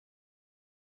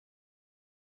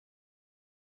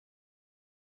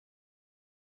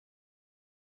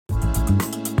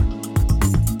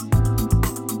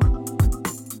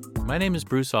My name is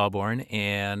Bruce Ahlborn,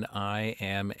 and I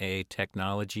am a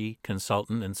technology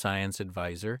consultant and science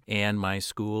advisor, and my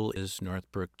school is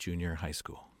Northbrook Junior High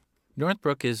School.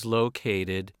 Northbrook is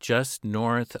located just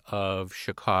north of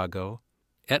Chicago.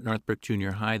 At Northbrook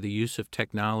Junior High, the use of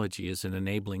technology is an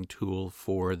enabling tool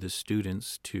for the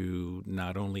students to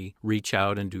not only reach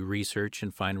out and do research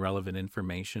and find relevant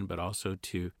information, but also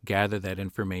to gather that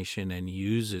information and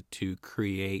use it to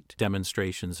create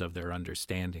demonstrations of their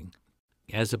understanding.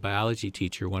 As a biology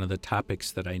teacher, one of the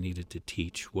topics that I needed to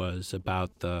teach was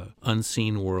about the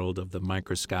unseen world of the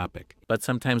microscopic. But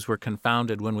sometimes we're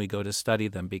confounded when we go to study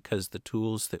them because the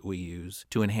tools that we use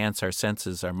to enhance our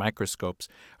senses, our microscopes,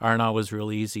 aren't always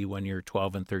real easy when you're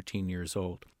 12 and 13 years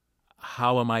old.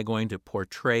 How am I going to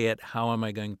portray it? How am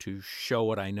I going to show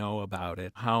what I know about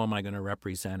it? How am I going to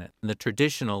represent it? And the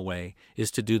traditional way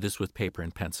is to do this with paper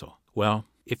and pencil. Well,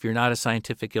 if you're not a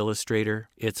scientific illustrator,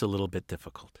 it's a little bit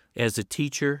difficult. As a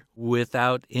teacher,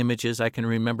 without images, I can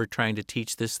remember trying to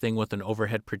teach this thing with an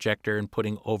overhead projector and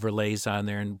putting overlays on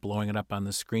there and blowing it up on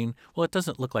the screen. Well, it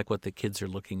doesn't look like what the kids are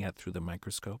looking at through the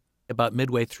microscope. About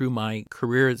midway through my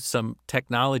career, some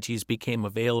technologies became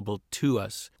available to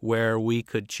us where we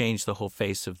could change the whole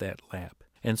face of that lab.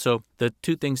 And so the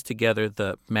two things together,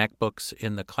 the MacBooks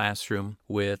in the classroom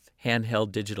with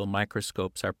handheld digital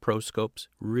microscopes, our Proscopes,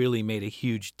 really made a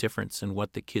huge difference in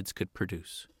what the kids could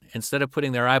produce. Instead of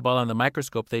putting their eyeball on the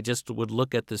microscope, they just would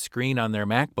look at the screen on their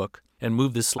MacBook and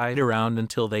move the slide around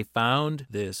until they found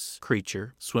this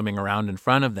creature swimming around in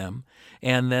front of them,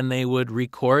 and then they would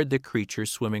record the creature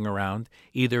swimming around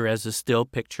either as a still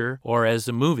picture or as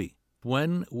a movie.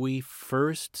 When we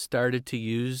first started to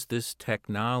use this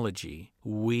technology,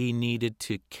 we needed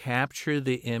to capture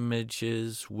the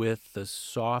images with the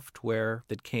software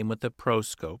that came with the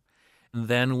Proscope.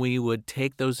 Then we would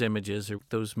take those images or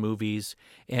those movies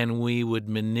and we would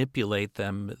manipulate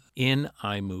them in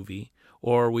iMovie,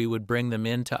 or we would bring them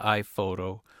into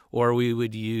iPhoto, or we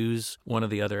would use one of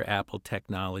the other Apple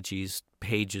technologies,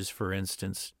 Pages for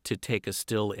instance, to take a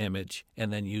still image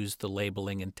and then use the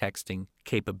labeling and texting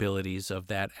capabilities of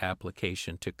that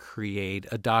application to create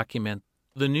a document.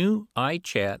 The new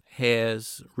iChat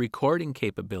has recording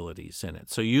capabilities in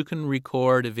it. So you can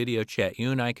record a video chat.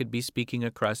 You and I could be speaking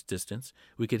across distance.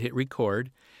 We could hit record,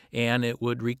 and it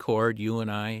would record you and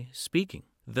I speaking.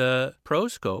 The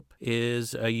Proscope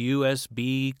is a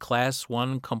USB Class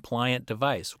 1 compliant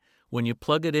device. When you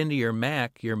plug it into your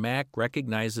Mac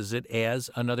recognizes it as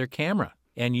another camera.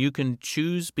 And you can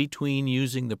choose between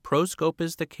using the Proscope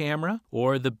as the camera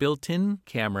or the built-in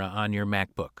camera on your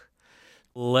MacBook.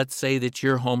 Let's say that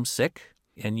you're homesick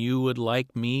and you would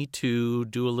like me to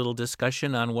do a little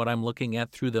discussion on what I'm looking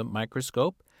at through the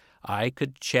microscope. I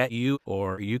could chat you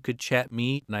or you could chat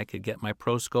me, and I could get my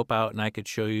Proscope out and I could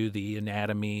show you the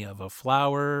anatomy of a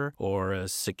flower or a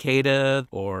cicada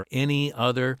or any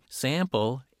other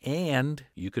sample, and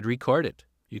you could record it.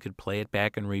 You could play it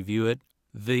back and review it.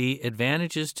 The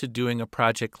advantages to doing a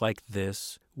project like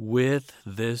this with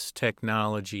this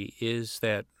technology is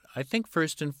that I think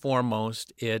first and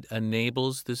foremost, it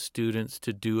enables the students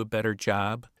to do a better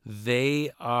job. They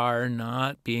are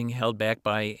not being held back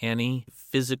by any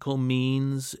physical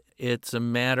means. It's a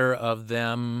matter of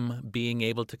them being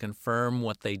able to confirm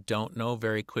what they don't know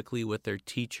very quickly with their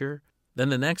teacher. Then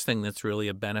the next thing that's really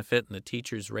a benefit, and the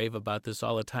teachers rave about this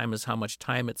all the time, is how much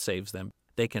time it saves them.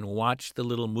 They can watch the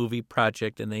little movie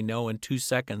project and they know in 2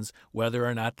 seconds whether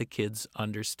or not the kids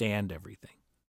understand everything.